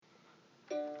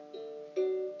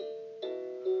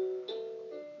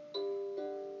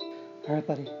All right,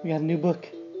 buddy. We got a new book.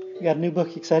 We got a new book.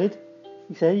 You excited?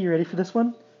 You excited? You ready for this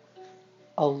one?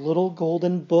 A Little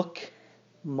Golden Book,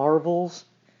 Marvel's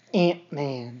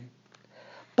Ant-Man.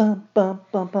 Bum bum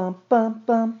bum bum bum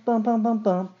bum bum bum bum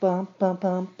bum bum bum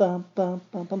bum bum bum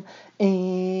bum bum.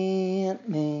 Ant-Man,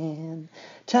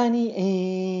 tiny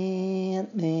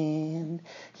Ant-Man.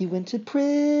 He went to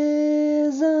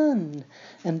prison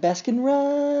and Baskin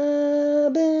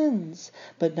Robbins,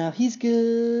 but now he's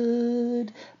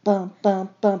good. Bum bum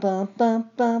bum bum bum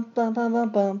bum bum bum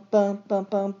bum bum bum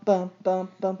bum bum bum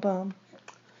bum bum.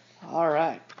 All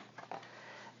right.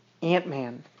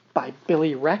 Ant-Man by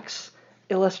Billy Rex.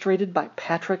 Illustrated by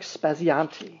Patrick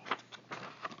Spazianti.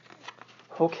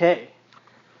 Okay.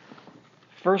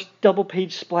 First double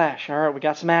page splash. All right, we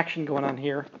got some action going on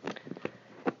here.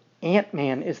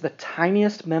 Ant-Man is the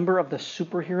tiniest member of the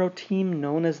superhero team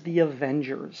known as the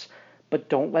Avengers. But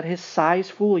don't let his size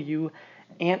fool you.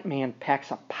 Ant-Man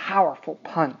packs a powerful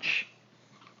punch.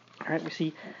 All right, we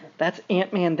see that's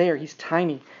Ant-Man there. He's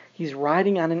tiny. He's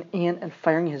riding on an ant and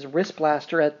firing his wrist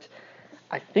blaster at...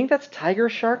 I think that's Tiger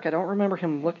Shark. I don't remember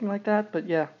him looking like that, but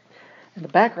yeah. In the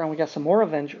background, we got some more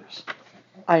Avengers.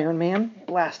 Iron Man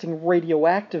blasting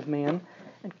Radioactive Man,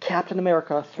 and Captain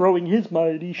America throwing his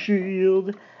mighty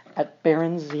shield at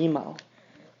Baron Zemo.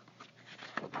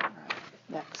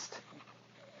 Next.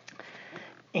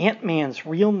 Ant-Man's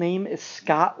real name is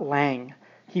Scott Lang.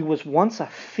 He was once a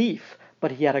thief,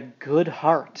 but he had a good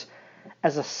heart.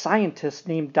 As a scientist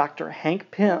named Dr.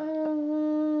 Hank Pym...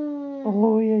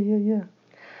 Oh, yeah.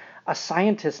 A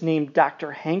scientist named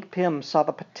Dr. Hank Pym saw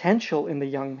the potential in the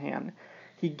young man.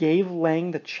 He gave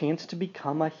Lang the chance to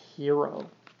become a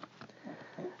hero.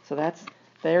 So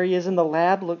there he is in the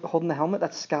lab holding the helmet.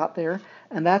 That's Scott there.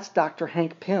 And that's Dr.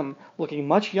 Hank Pym, looking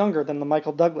much younger than the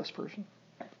Michael Douglas version.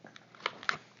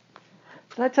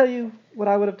 Did I tell you what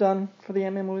I would have done for the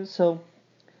Ant-Man movies? So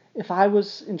if I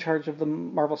was in charge of the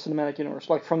Marvel Cinematic Universe,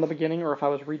 like from the beginning, or if I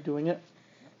was redoing it,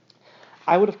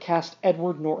 I would have cast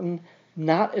Edward Norton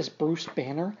not as Bruce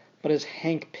Banner, but as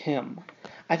Hank Pym.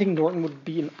 I think Norton would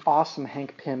be an awesome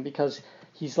Hank Pym because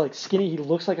he's like skinny, he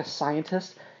looks like a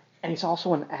scientist, and he's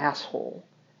also an asshole.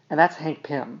 And that's Hank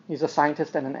Pym. He's a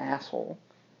scientist and an asshole.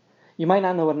 You might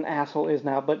not know what an asshole is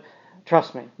now, but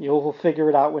trust me, you'll figure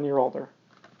it out when you're older.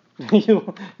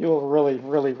 You'll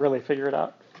really figure it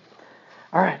out.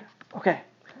 Alright, okay.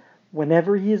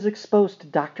 Whenever he is exposed to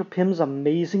Dr. Pym's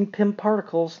amazing Pym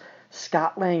particles,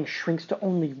 Scott Lang shrinks to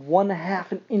only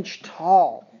 1/2 an inch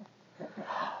tall.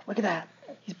 Look at that.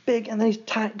 He's big and then he's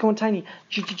going tiny.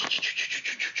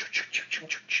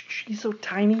 He's so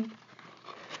tiny.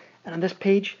 And on this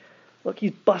page, look,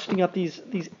 he's busting up these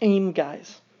AIM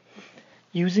guys.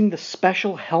 Using the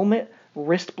special helmet,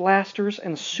 wrist blasters,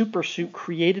 and super suit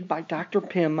created by Dr.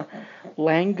 Pym,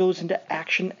 Lang goes into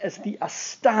action as the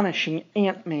astonishing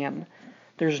Ant-Man.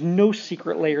 There's no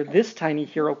secret layer this tiny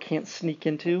hero can't sneak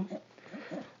into.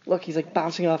 Look, he's like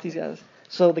bouncing off these guys.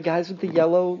 So the guys with the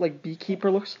yellow, like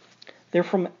beekeeper looks, they're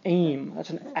from AIM.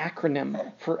 That's an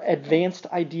acronym for Advanced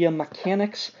Idea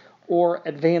Mechanics or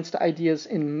Advanced Ideas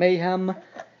in Mayhem.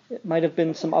 It might have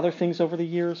been some other things over the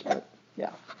years, but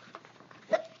yeah.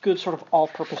 Good sort of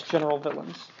all-purpose general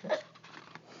villains.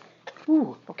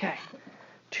 Ooh, okay.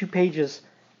 2 pages.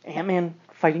 Ant-Man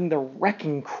fighting the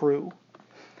Wrecking Crew.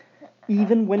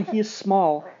 Even when he is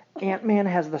small, Ant-Man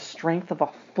has the strength of a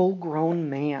full-grown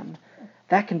man.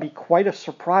 That can be quite a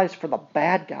surprise for the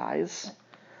bad guys.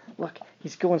 Look,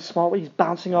 he's going small, but he's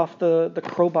bouncing off the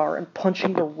crowbar and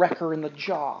punching the Wrecker in the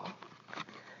jaw.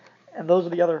 And those are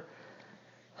the other...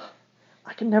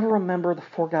 I can never remember the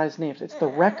 4 guys' names. It's the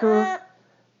Wrecker,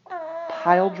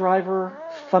 Pile Driver,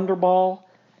 Thunderball,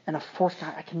 and a 4th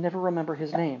guy. I can never remember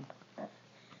his name.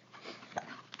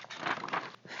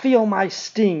 Feel my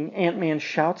sting, Ant-Man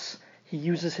shouts. He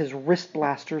uses his wrist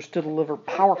blasters to deliver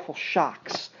powerful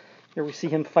shocks. Here we see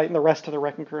him fighting the rest of the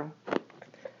Wrecking Crew.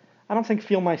 I don't think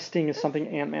feel my sting is something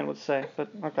Ant-Man would say, but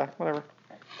okay, whatever.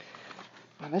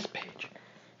 On this page,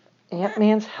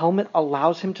 Ant-Man's helmet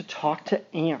allows him to talk to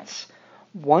ants.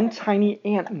 One tiny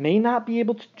ant may not be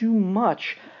able to do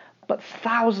much, but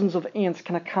thousands of ants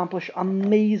can accomplish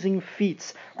amazing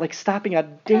feats, like stopping a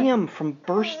dam from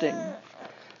bursting.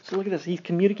 So look at this. He's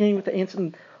communicating with the ants,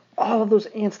 and all of those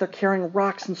ants, they're carrying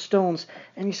rocks and stones.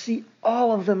 And you see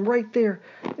all of them right there.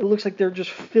 It looks like they're just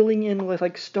filling in with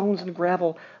like stones and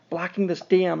gravel, blocking this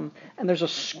dam. And there's a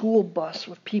school bus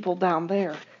with people down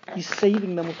there. He's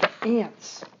saving them with the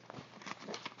ants.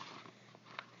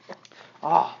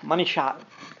 Oh, money shot.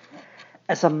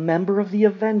 As a member of the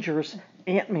Avengers,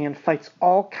 Ant-Man fights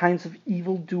all kinds of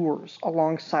evildoers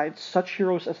alongside such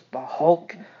heroes as the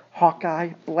Hulk,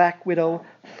 Hawkeye, Black Widow,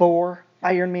 Thor,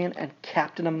 Iron Man, and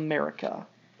Captain America.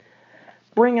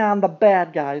 Bring on the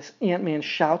bad guys, Ant-Man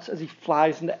shouts as he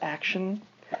flies into action.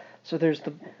 So there's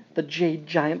the Jade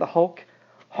Giant, the Hulk.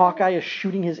 Hawkeye is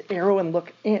shooting his arrow, and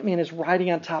look, Ant-Man is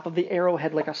riding on top of the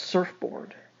arrowhead like a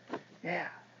surfboard. Yeah.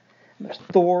 And there's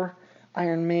Thor,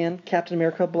 Iron Man, Captain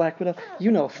America, Black Widow.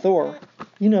 You know Thor.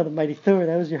 You know the mighty Thor.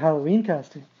 That was your Halloween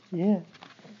costume. Yeah.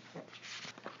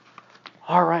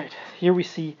 All right. Here we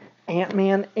see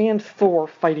Ant-Man and Thor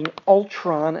fighting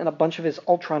Ultron and a bunch of his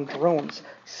Ultron drones.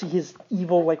 See his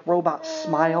evil, like, robot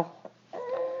smile?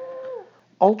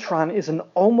 Ultron is an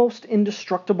almost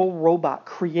indestructible robot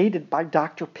created by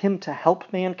Dr. Pym to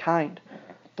help mankind.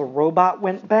 The robot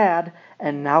went bad,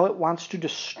 and now it wants to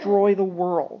destroy the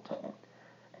world.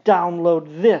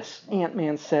 Download this,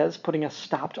 Ant-Man says, putting a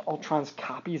stop to Ultron's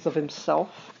copies of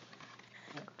himself.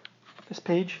 This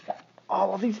page,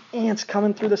 all of these ants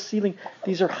coming through the ceiling.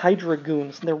 These are Hydra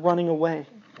goons, and they're running away.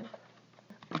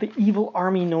 The evil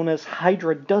army known as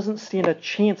Hydra doesn't stand a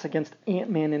chance against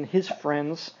Ant-Man and his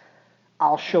friends.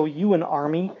 I'll show you an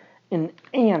army, an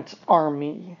ant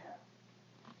army.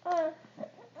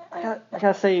 I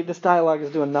gotta say, this dialogue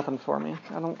is doing nothing for me.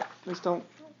 Yeah,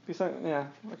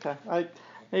 okay.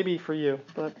 Maybe for you,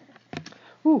 but,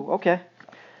 okay.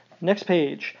 Next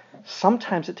page.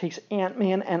 Sometimes it takes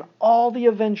Ant-Man and all the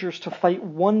Avengers to fight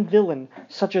one villain,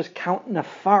 such as Count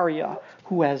Nefaria,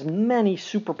 who has many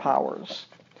superpowers.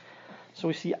 So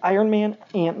we see Iron Man,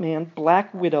 Ant-Man,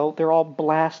 Black Widow. They're all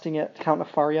blasting at Count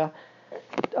Nefaria.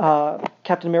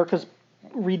 Captain America's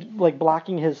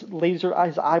blocking his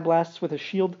eye blasts with his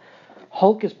shield.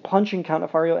 Hulk is punching Count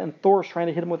Nefaria, and Thor is trying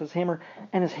to hit him with his hammer,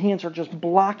 and his hands are just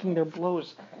blocking their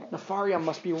blows. Nefaria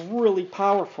must be really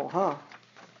powerful, huh?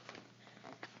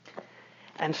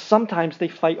 And sometimes they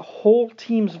fight whole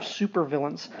teams of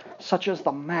supervillains, such as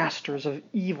the Masters of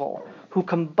Evil, who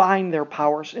combine their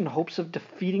powers in hopes of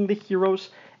defeating the heroes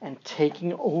and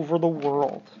taking over the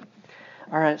world.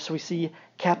 Alright, so we see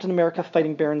Captain America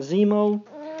fighting Baron Zemo,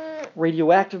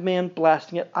 Radioactive Man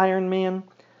blasting at Iron Man,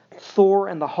 Thor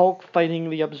and the Hulk fighting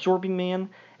the Absorbing Man,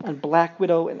 and Black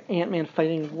Widow and Ant-Man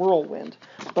fighting Whirlwind.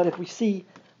 But if we see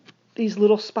these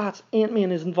little spots,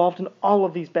 Ant-Man is involved in all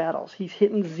of these battles. He's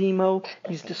hitting Zemo,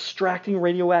 he's distracting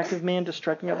Radioactive Man,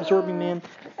 distracting Absorbing Man,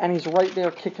 and he's right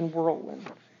there kicking Whirlwind.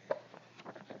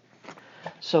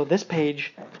 So this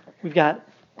page, we've got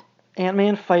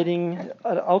Ant-Man fighting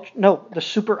the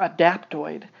Super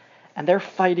Adaptoid, and they're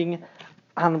fighting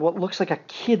on what looks like a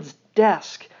kid's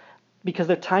desk because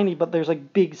they're tiny, but there's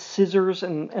like big scissors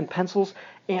and pencils.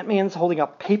 Ant-Man's holding a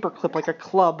paperclip like a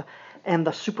club, and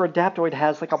the Super Adaptoid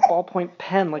has like a ballpoint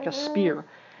pen like a spear.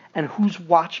 And who's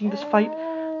watching this fight?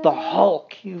 The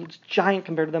Hulk, who's giant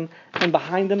compared to them, and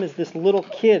behind them is this little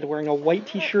kid wearing a white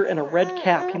t-shirt and a red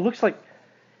cap. He looks like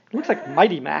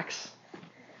Mighty Max.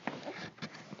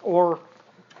 Or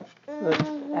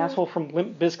the asshole from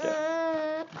Limp Bizkit.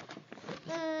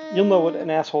 You'll know what an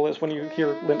asshole is when you hear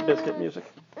Limp Bizkit music.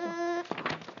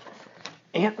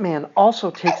 Ant-Man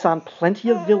also takes on plenty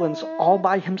of villains all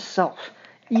by himself,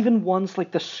 even ones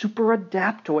like the Super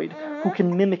Adaptoid, who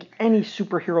can mimic any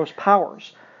superhero's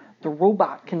powers. The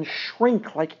robot can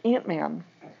shrink like Ant-Man.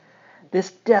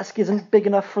 This desk isn't big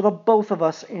enough for the both of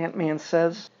us, Ant-Man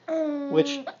says.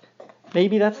 Which,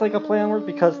 maybe that's like a play on words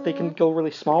because they can go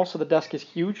really small, so the desk is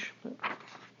huge.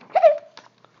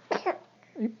 Are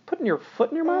you putting your foot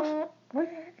in your mouth? What?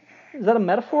 Is that a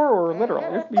metaphor or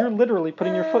literal? You're literally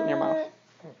putting your foot in your mouth.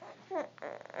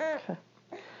 Okay.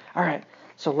 Alright,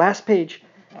 so last page.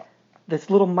 This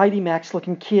little Mighty Max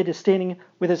looking kid is standing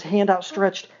with his hand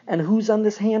outstretched, and who's on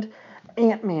this hand?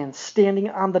 Ant-Man standing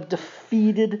on the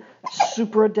defeated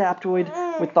Super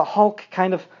Adaptoid with the Hulk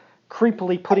kind of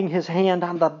creepily putting his hand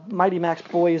on the Mighty Max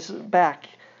boy's back.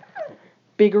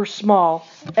 Big or small,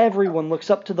 everyone looks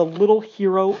up to the little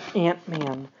hero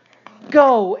Ant-Man.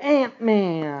 Go,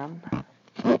 Ant-Man!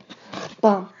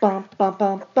 Bum bum bum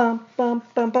bum bum bum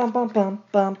bum bum bum bum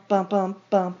bum bum bum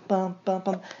bum bum bum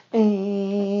bum.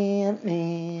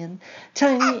 Ant-Man,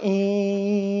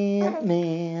 tiny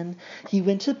Ant-Man. He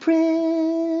went to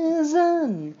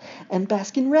prison and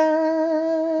Baskin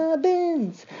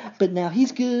Robbins, but now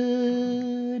he's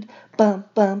good. Bum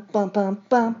bum bum bum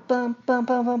bum bum bum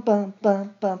bum bum bum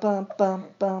bum bum bum bum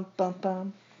bum bum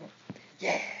bum.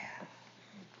 Yeah.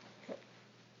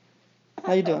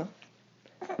 How you doing?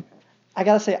 I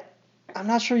gotta say, I'm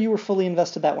not sure you were fully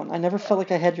invested that one. I never felt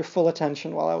like I had your full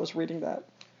attention while I was reading that.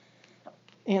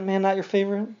 Ant-Man not your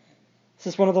favorite? Is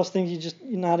this one of those things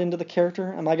you're not into the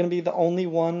character? Am I gonna be the only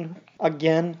one,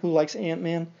 again, who likes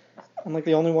Ant-Man? I'm like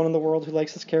the only one in the world who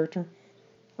likes this character?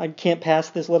 I can't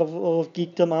pass this little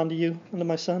geekdom onto you, onto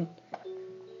my son.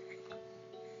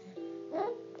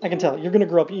 I can tell. You're going to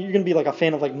grow up, you're going to be like a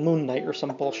fan of like Moon Knight or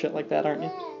some bullshit like that, aren't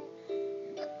you?